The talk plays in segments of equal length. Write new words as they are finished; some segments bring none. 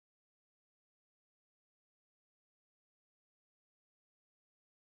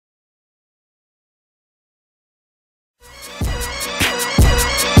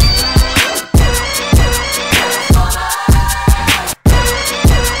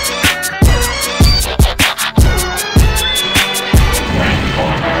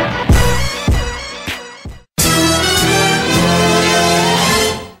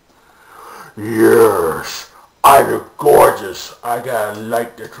I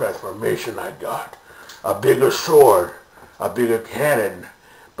like the transformation I got. A bigger sword, a bigger cannon,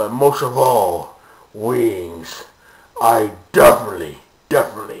 but most of all, wings. I definitely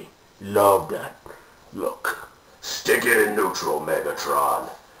love that look. Stick it in neutral, Megatron.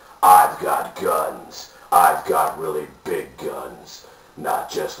 I've got guns. I've got really big guns.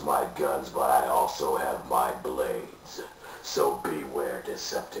 Not just my guns, but I also have my blades. So beware,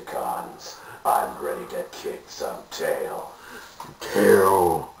 Decepticons. I'm ready to kick some tail.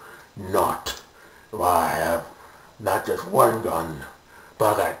 Tail, not. I have not just one gun,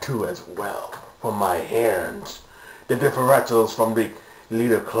 but I got two as well for my hands. The differentials from the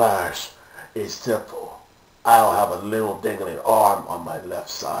leader class is simple. I'll have a little dangling arm on my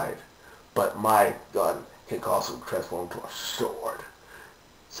left side, but my gun can also transform to a sword.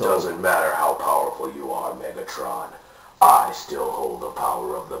 So doesn't matter how powerful you are, Megatron. I still hold the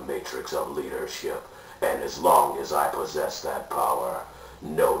power of the matrix of leadership, and as long as I possess that power,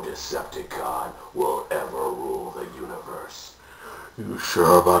 no Decepticon will ever rule the universe. You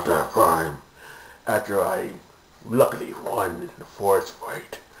sure about that, Prime? After I luckily won the forest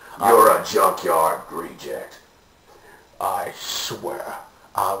fight. You're a junkyard reject. I swear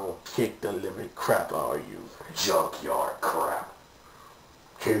I will kick the living crap out of you. Junkyard crap.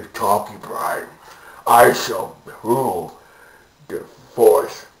 Keep talking, Prime. I shall rule the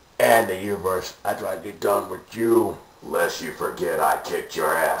force and the universe after I get done with you. Lest you forget I kicked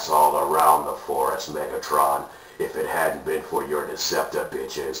your ass all around the forest, Megatron. If it hadn't been for your Deceptor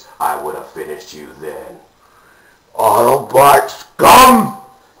bitches, I would have finished you then. Autobot scum!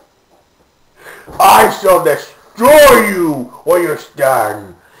 I shall destroy you where you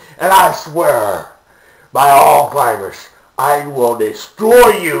stand, and I swear, by all primers, I will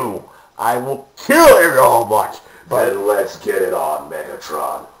destroy you. I will kill every Autobot. Then let's get it on,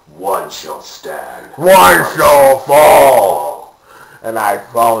 Megatron. One shall stand. One shall fall. And I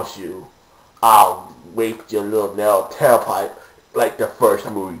promise you, I'll rape your little nail tailpipe like the first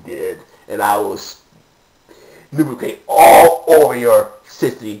movie did, and I will lubricate all over your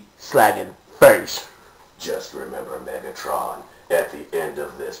sissy slagging face. Just remember, Megatron, at the end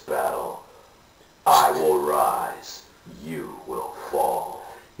of this battle, I will rise. You will fall.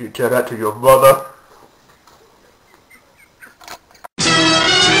 You tell that to your mother?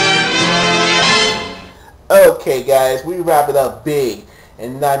 Okay guys, we wrap it up big,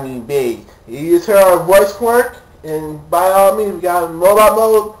 and I mean big. You just heard our voice work, and by all means we got robot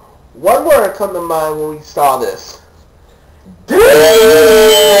mode. One word come to mind when we saw this. Damn!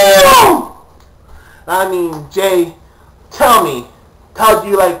 I mean, Jay, tell me, how do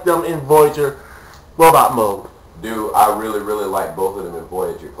you like them in Voyager robot mode? Dude, I really like both of them in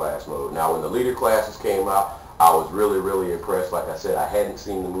Voyager class mode. Now when the leader classes came out, I was really impressed. Like I said, I hadn't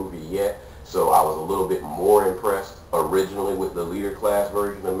seen the movie yet, so I was a little bit more impressed originally with the leader class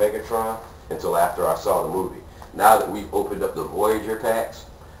version of Megatron until after I saw the movie. Now that we've opened up the Voyager packs,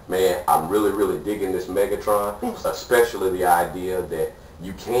 man, I'm really digging this Megatron, especially the idea that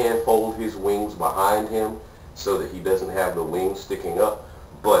you can fold his wings behind him so that he doesn't have the wings sticking up.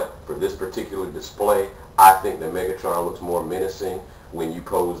 But for this particular display, I think the Megatron looks more menacing when you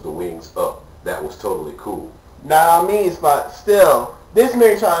pose the wings up. That was totally cool. Now I mean, but still, this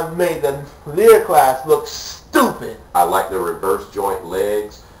Megatron made the leader class look stupid. I like the reverse joint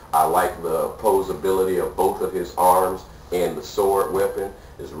legs. I like the posability of both of his arms, and the sword weapon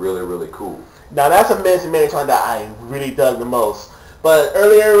is really cool. Now that's a menacing Megatron that I really dug the most. But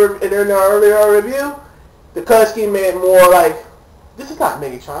earlier in our earlier review, the color scheme made it more like, this is not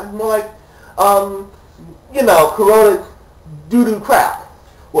Megatron, it's more like, you know, Corona doo-doo crap.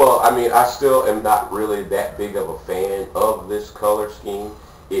 Well, I mean, I still am not really that big of a fan of this color scheme.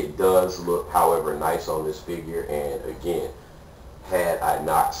 It does look, however, nice on this figure, and again, had I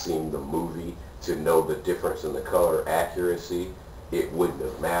not seen the movie to know the difference in the color accuracy, it wouldn't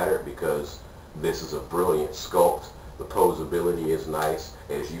have mattered, because this is a brilliant sculpt. The posability is nice.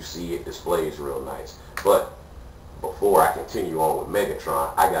 As you see, it displays real nice. But before I continue on with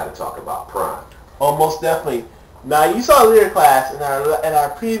Megatron, I got to talk about Prime. Oh, most definitely. Now, you saw leader class in our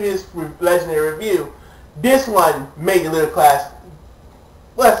previous Legendary review. This one made the leader class,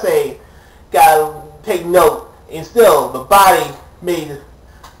 let's say, gotta take note, and still the body made,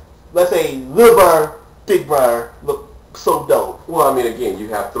 let's say, Little Bird, Big Bird look so dope. Well, I mean, again, you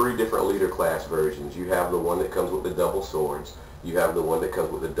have three different leader class versions. You have the one that comes with the double swords. You have the one that comes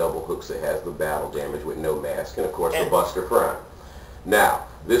with the double hooks that has the battle damage with no mask, and of course the Buster Prime. Now,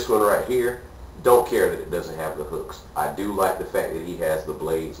 this one right here, don't care that it doesn't have the hooks. I do like the fact that he has the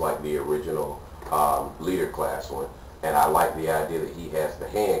blades like the original leader class one, and I like the idea that he has the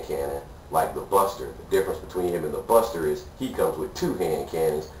hand cannon like the Buster. The difference between him and the Buster is he comes with 2 hand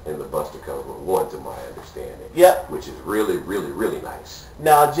cannons and the Buster comes with 1, to my understanding. Yep. Which is really, really, really nice.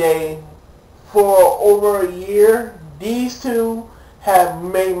 Now, Jay, for over a year, these two have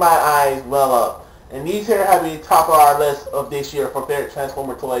made my eyes well up. And these here have been top of our list of this year for favorite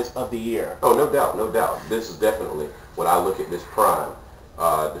Transformer toys of the year. Oh, no doubt, no doubt. This is definitely, when I look at this Prime,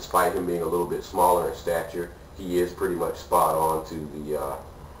 despite him being a little bit smaller in stature, he is pretty much spot on to the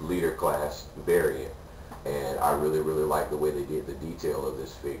leader class variant. And I really, really like the way they did the detail of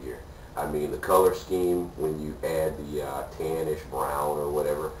this figure. I mean, the color scheme, when you add the tannish brown or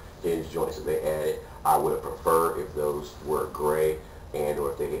whatever hinge joints that they added, I would have preferred if those were gray and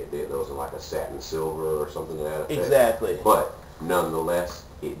or if they had did those in like a satin silver or something to that effect. Exactly. But nonetheless,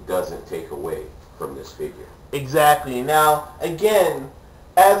 it doesn't take away from this figure. Exactly. Now, again,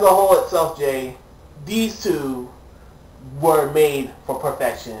 as a whole itself, Jay, these two were made for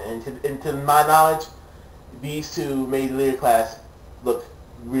perfection. And to my knowledge, these two made the leader class look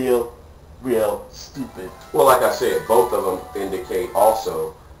real stupid. Well, like I said, both of them indicate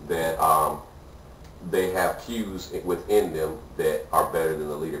also that they have cues within them that are better than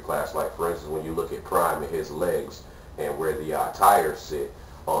the leader class. Like, for instance, when you look at Prime and his legs and where the tires sit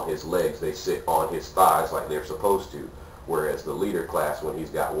on his legs, they sit on his thighs like they're supposed to. Whereas the leader class, when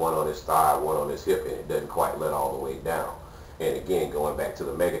he's got one on his thigh, one on his hip, and it doesn't quite let all the way down. And again, going back to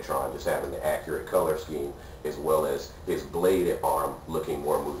the Megatron, just having the accurate color scheme, as well as his bladed arm looking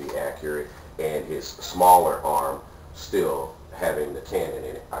more movie accurate, and his smaller arm still having the cannon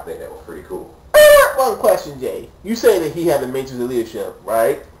in it. I think that was pretty cool. One question, Jay. You say that he had the Matrix of leadership,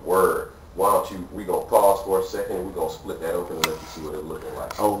 right? Word. Why don't you, we gonna pause for a second and we gonna split that open and let you see what it's looking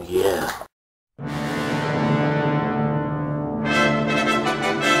like. Oh, yeah.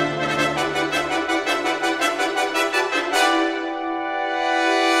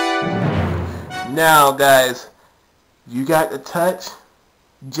 Now, guys, you got the touch.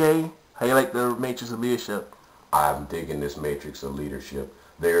 Jay, how you like the Matrix of leadership? I'm digging this Matrix of leadership.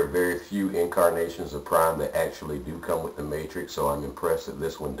 There are very few incarnations of Prime that actually do come with the Matrix, so I'm impressed that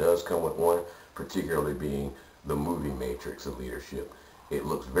this one does come with one, particularly being the movie Matrix of leadership. It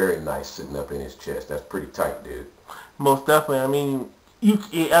looks very nice sitting up in his chest. That's pretty tight, dude. Most definitely. I mean,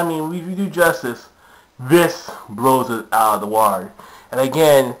 if you do justice, this blows it out of the water. And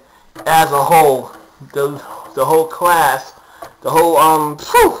again, as a whole, the whole class, the whole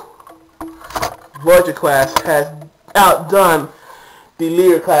Voyager class has outdone the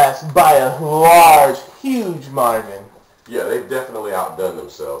leader class by a large, huge margin. Yeah, they've definitely outdone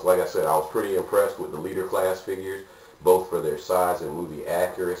themselves. Like I said, I was pretty impressed with the leader class figures, both for their size and movie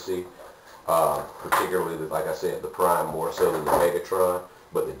accuracy. Particularly, like I said, the Prime more so than the Megatron,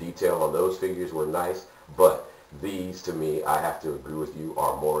 but the detail on those figures were nice. But these, to me, I have to agree with you,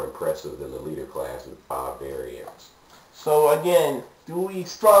 are more impressive than the leader class variants. So again, do we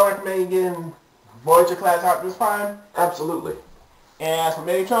strongly recommend getting Voyager class Optimus Prime? Absolutely. And as for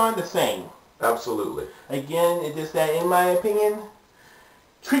Megatron, the same. Absolutely. Again, it's just that, in my opinion,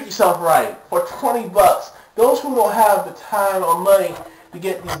 treat yourself right. For 20 bucks, those who don't have the time or money to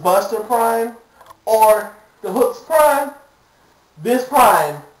get the Buster Prime or the Hooks Prime, this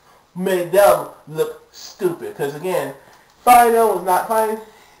Prime made them look stupid. Because again, finding them was not fine.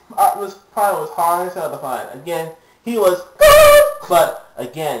 Optimus Prime was hard as hell to find. Again, he was, but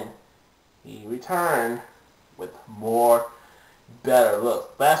again, he returned with more better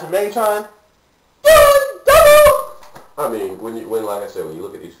looks. But as for Megatron, I mean, when like I said, when you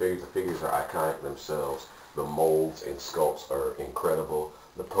look at these figures, the figures are iconic themselves. The molds and sculpts are incredible.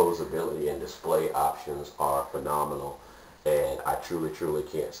 The posability and display options are phenomenal. And I truly, truly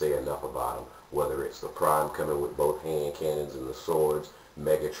can't say enough about them. Whether it's the Prime coming with both hand cannons and the swords,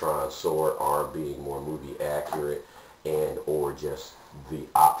 Megatron's sword arm being more movie accurate, and or just the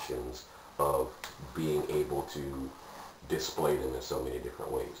options of being able to display them in so many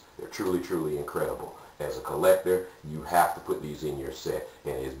different ways. They're truly, truly incredible. As a collector, you have to put these in your set.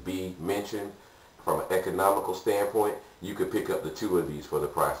 And as B mentioned, from an economical standpoint, you could pick up the 2 of these for the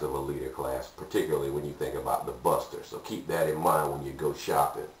price of a leader class, particularly when you think about the Buster. So keep that in mind when you go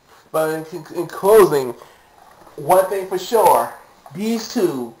shopping. But in closing, one thing for sure, these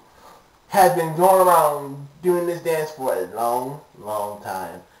two have been going around doing this dance for a long, long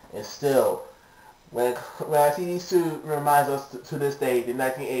time. And still, when I see these two, it reminds us to this day, the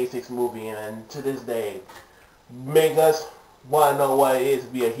 1986 movie, and to this day, make us want to know what it is to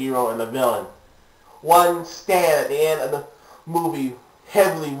be a hero and a villain. One stand at the end of the movie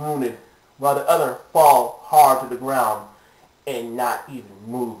heavily wounded, while the other fall hard to the ground and not even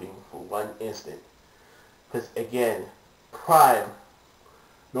moving for one instant. Because again, Prime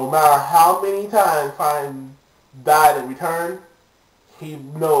No matter how many times Prime died and returned, he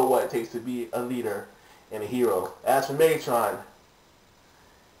knows what it takes to be a leader and a hero. As for Megatron,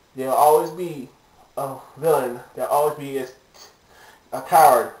 there'll always be a villain. There'll always be a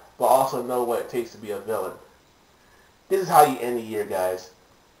coward, but also know what it takes to be a villain. This is how you end the year, guys.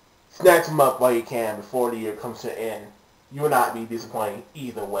 Snatch them up while you can before the year comes to an end. You will not be disappointed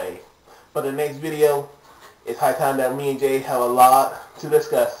either way. But the next video, it's high time that me and Jay have a lot to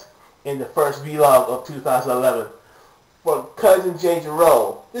discuss in the first vlog of 2011. For cousin Jay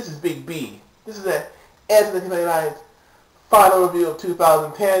Jero, this is Byg B. This is the S1999's final review of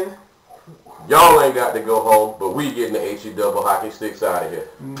 2010. Y'all ain't got to go home, but we getting the HE double hockey sticks out of here.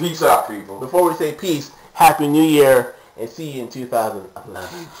 Peace out, people. Before we say peace, Happy New Year, and see you in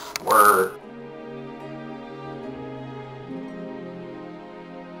 2011. Word.